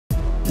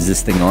Is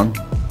this thing on?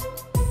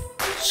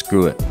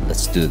 Screw it,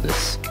 let's do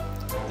this.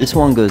 This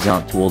one goes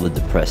out to all the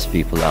depressed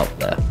people out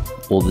there,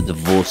 all the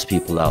divorced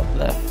people out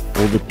there,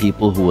 all the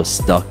people who are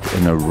stuck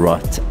in a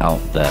rut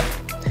out there.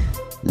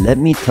 Let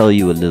me tell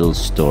you a little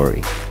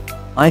story.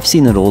 I've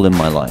seen it all in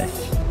my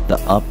life.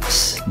 The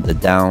ups, the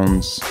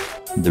downs,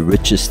 the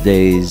richest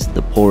days,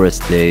 the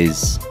poorest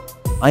days.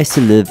 I used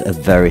to live a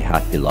very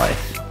happy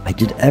life. I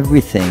did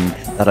everything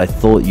that I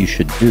thought you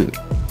should do.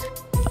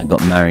 I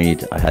got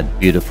married, I had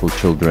beautiful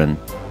children,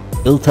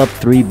 built up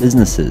 3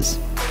 businesses.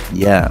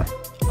 Yeah,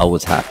 I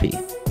was happy.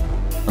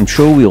 I'm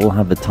sure we all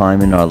have a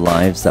time in our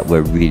lives that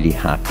we're really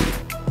happy.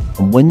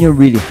 And when you're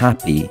really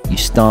happy, you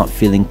start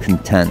feeling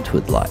content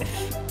with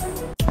life.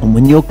 And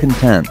when you're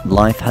content,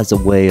 life has a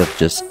way of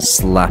just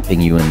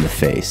slapping you in the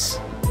face.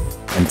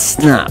 And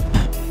snap!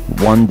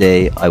 One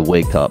day I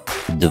wake up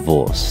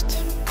divorced.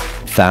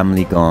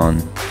 Family gone,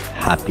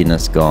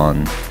 happiness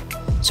gone.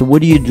 So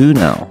what do you do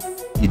now?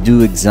 You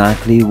do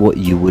exactly what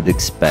you would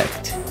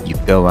expect. You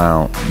go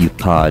out, you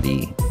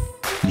party.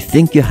 You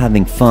think you're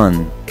having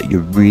fun, but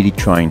you're really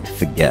trying to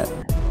forget.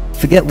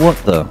 Forget what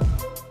though?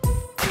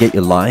 Forget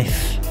your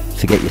life?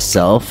 Forget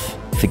yourself?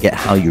 Forget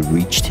how you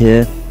reached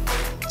here?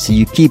 So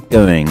you keep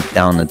going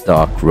down a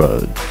dark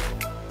road,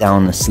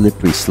 down a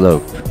slippery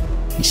slope.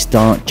 You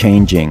start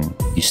changing.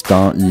 You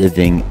start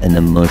living an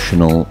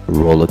emotional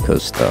roller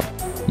coaster.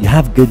 You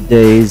have good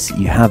days,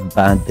 you have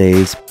bad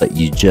days, but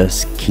you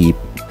just keep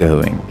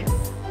going.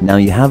 Now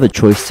you have a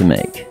choice to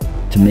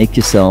make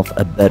yourself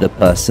a better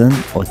person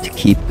or to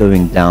keep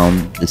going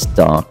down this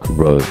dark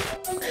road.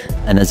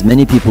 And as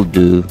many people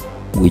do,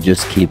 we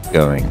just keep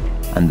going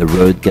and the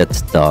road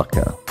gets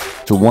darker.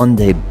 Till one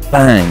day,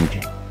 bang,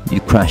 you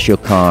crash your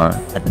car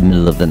at the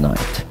middle of the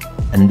night.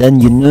 And then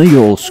you know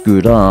you're all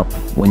screwed up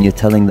when you're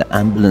telling the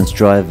ambulance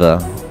driver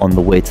on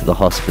the way to the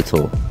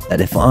hospital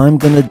that if I'm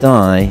gonna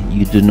die,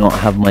 you do not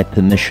have my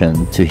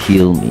permission to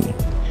heal me.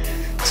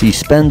 So you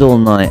spend all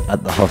night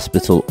at the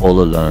hospital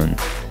all alone.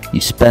 You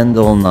spend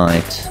all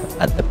night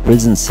at the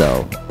prison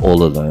cell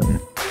all alone.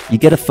 You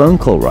get a phone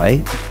call,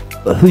 right?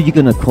 But who are you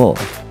gonna call?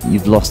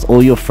 You've lost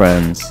all your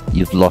friends,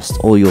 you've lost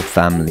all your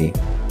family,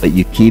 but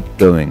you keep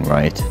going,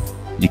 right?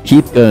 You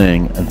keep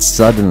going and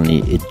suddenly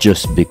it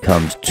just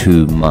becomes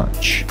too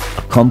much.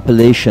 A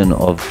compilation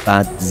of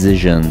bad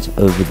decisions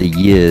over the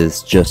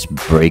years just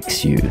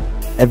breaks you.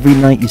 Every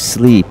night you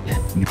sleep,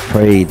 you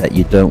pray that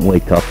you don't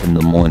wake up in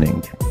the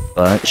morning.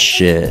 But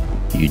shit,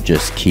 you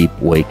just keep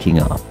waking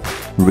up.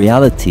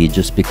 Reality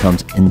just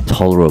becomes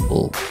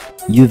intolerable.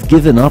 You've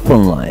given up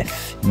on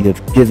life. You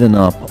have given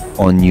up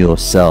on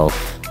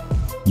yourself.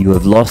 You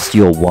have lost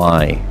your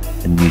why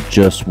and you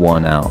just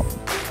want out.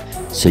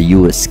 So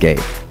you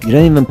escape. You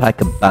don't even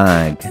pack a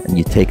bag and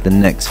you take the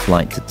next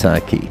flight to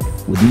Turkey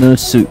with no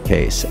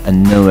suitcase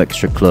and no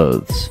extra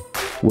clothes.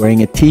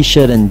 Wearing a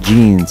t-shirt and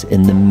jeans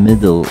in the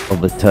middle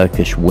of a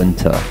Turkish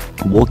winter.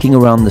 Walking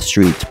around the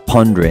streets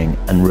pondering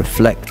and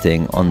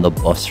reflecting on the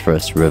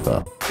Bosphorus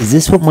River. Is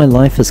this what my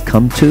life has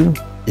come to?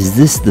 Is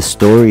this the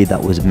story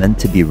that was meant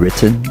to be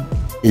written?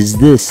 Is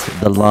this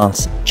the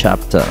last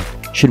chapter?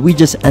 Should we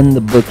just end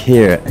the book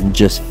here and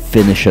just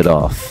finish it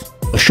off?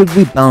 Or should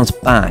we bounce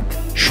back?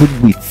 Should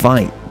we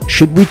fight?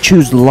 Should we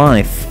choose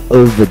life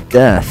over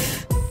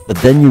death? But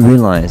then you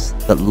realize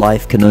that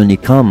life can only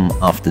come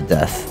after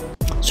death.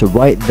 So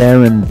right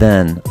there and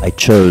then, I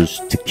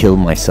chose to kill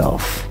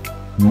myself.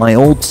 My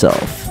old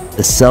self,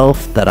 the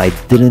self that I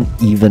didn't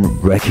even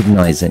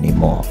recognize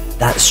anymore.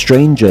 That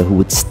stranger who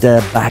would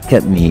stare back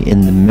at me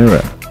in the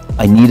mirror.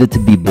 I needed to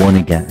be born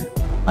again.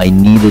 I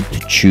needed to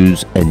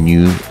choose a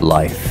new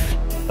life.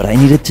 But I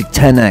needed to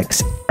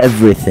 10x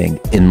everything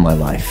in my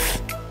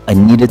life. I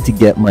needed to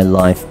get my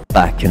life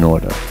back in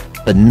order.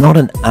 But not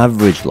an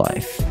average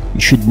life. You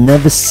should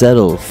never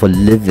settle for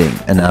living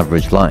an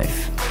average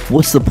life.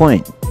 What's the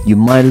point? You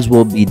might as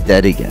well be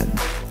dead again.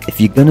 If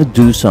you're gonna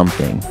do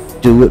something,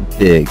 do it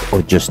big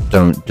or just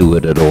don't do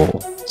it at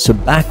all. So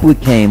back we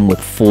came with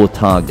 4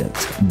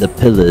 targets, the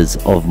pillars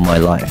of my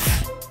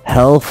life.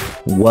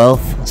 Health,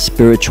 wealth,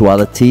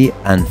 spirituality,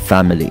 and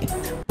family.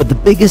 But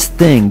the biggest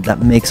thing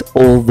that makes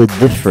all the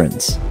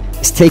difference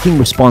is taking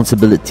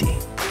responsibility.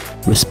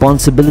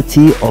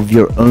 Responsibility of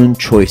your own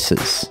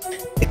choices.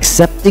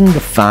 Accepting the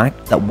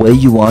fact that where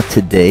you are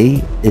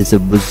today is a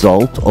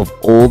result of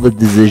all the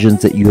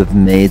decisions that you have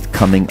made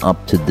coming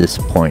up to this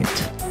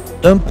point.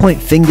 Don't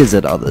point fingers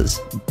at others.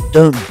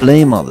 Don't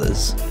blame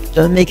others.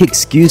 Don't make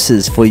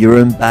excuses for your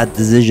own bad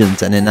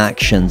decisions and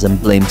inactions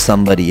and blame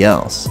somebody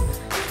else.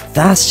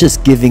 That's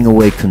just giving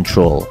away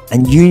control,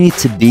 and you need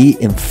to be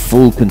in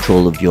full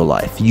control of your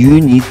life.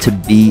 You need to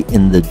be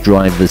in the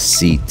driver's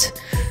seat.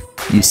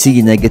 You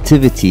see,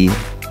 negativity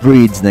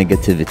breeds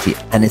negativity,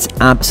 and it's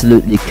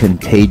absolutely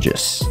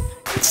contagious.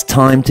 It's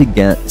time to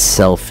get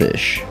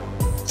selfish.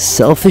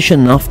 Selfish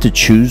enough to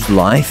choose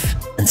life,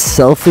 and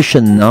selfish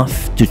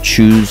enough to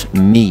choose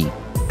me.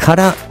 Cut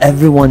out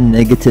everyone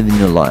negative in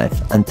your life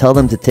and tell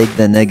them to take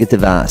their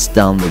negative ass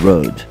down the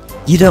road.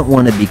 You don't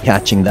want to be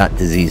catching that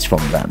disease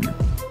from them.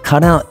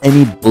 Cut out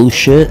any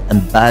bullshit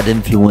and bad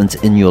influence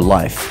in your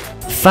life.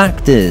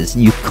 fact is,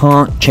 you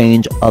can't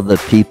change other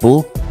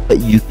people, but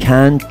you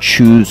can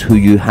choose who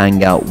you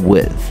hang out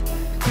with.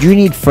 You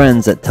need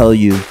friends that tell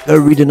you, go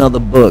read another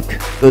book,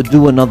 go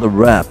do another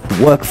rep,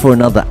 work for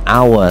another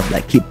hour,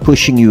 that keep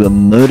pushing you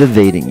and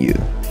motivating you.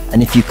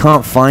 And if you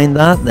can't find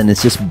that, then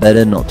it's just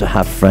better not to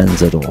have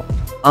friends at all.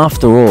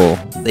 After all,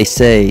 they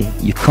say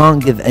you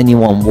can't give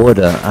anyone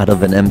water out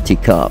of an empty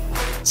cup,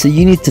 so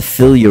you need to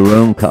fill your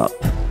own cup.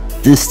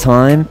 This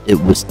time,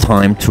 it was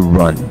time to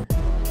run.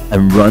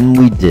 And run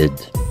we did,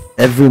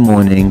 every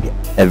morning,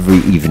 every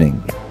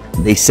evening.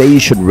 They say you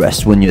should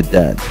rest when you're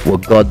dead. Well,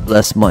 God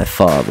bless my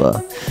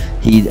father.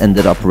 He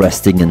ended up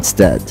resting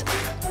instead.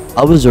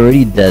 I was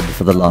already dead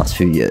for the last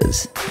few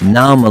years.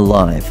 Now I'm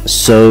alive,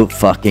 so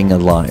fucking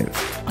alive.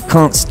 I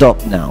can't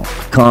stop now.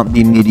 I can't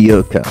be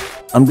mediocre.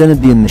 I'm gonna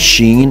be a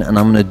machine and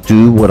I'm gonna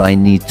do what I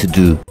need to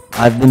do.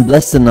 I've been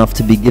blessed enough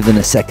to be given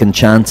a second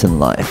chance in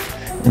life.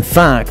 In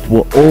fact,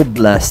 we're all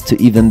blessed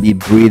to even be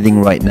breathing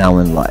right now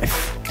in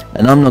life.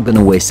 And I'm not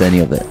gonna waste any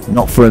of it.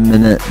 Not for a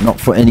minute, not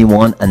for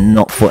anyone, and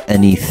not for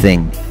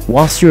anything.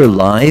 Whilst you're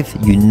alive,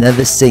 you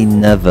never say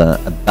never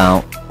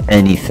about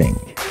anything.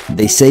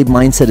 They say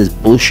mindset is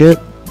bullshit.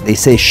 They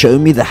say show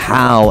me the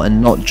how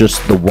and not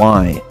just the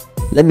why.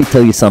 Let me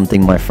tell you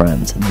something, my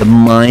friends. The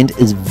mind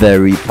is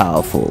very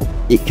powerful.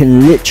 It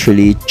can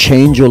literally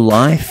change your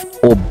life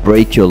or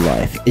break your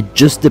life. It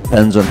just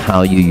depends on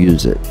how you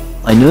use it.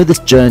 I know this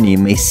journey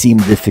may seem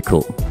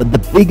difficult, but the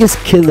biggest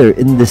killer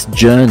in this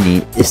journey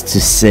is to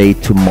say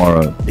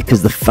tomorrow,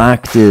 because the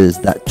fact is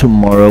that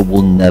tomorrow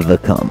will never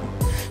come.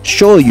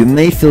 Sure, you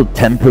may feel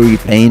temporary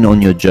pain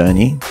on your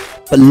journey,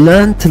 but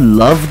learn to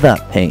love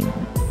that pain,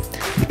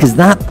 because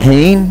that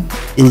pain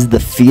is the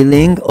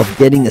feeling of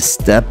getting a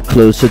step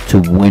closer to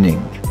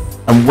winning.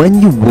 And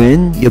when you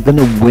win, you're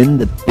gonna win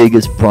the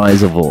biggest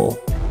prize of all,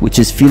 which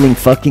is feeling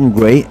fucking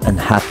great and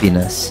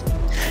happiness.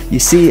 You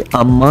see,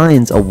 our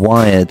minds are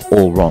wired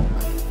all wrong.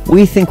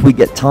 We think we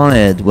get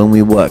tired when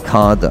we work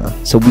harder,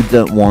 so we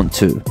don't want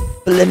to.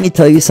 But let me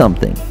tell you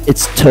something,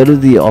 it's totally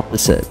the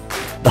opposite.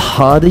 The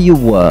harder you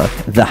work,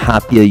 the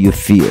happier you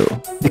feel,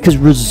 because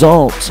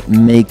results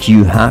make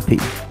you happy.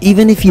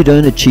 Even if you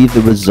don't achieve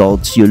the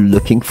results you're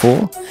looking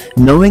for,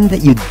 knowing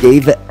that you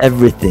gave it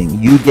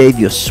everything, you gave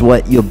your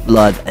sweat, your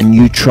blood, and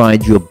you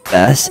tried your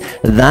best,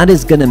 that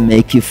is gonna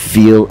make you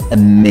feel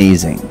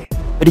amazing.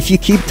 But if you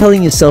keep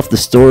telling yourself the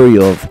story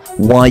of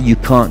why you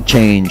can't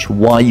change,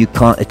 why you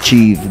can't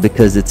achieve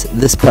because it's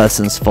this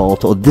person's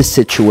fault or this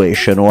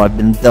situation or I've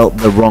been dealt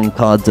the wrong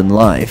cards in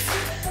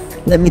life,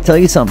 let me tell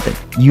you something,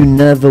 you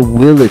never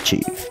will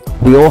achieve.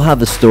 We all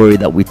have a story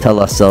that we tell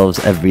ourselves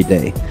every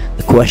day.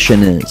 The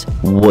question is,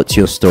 what's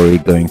your story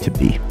going to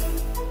be?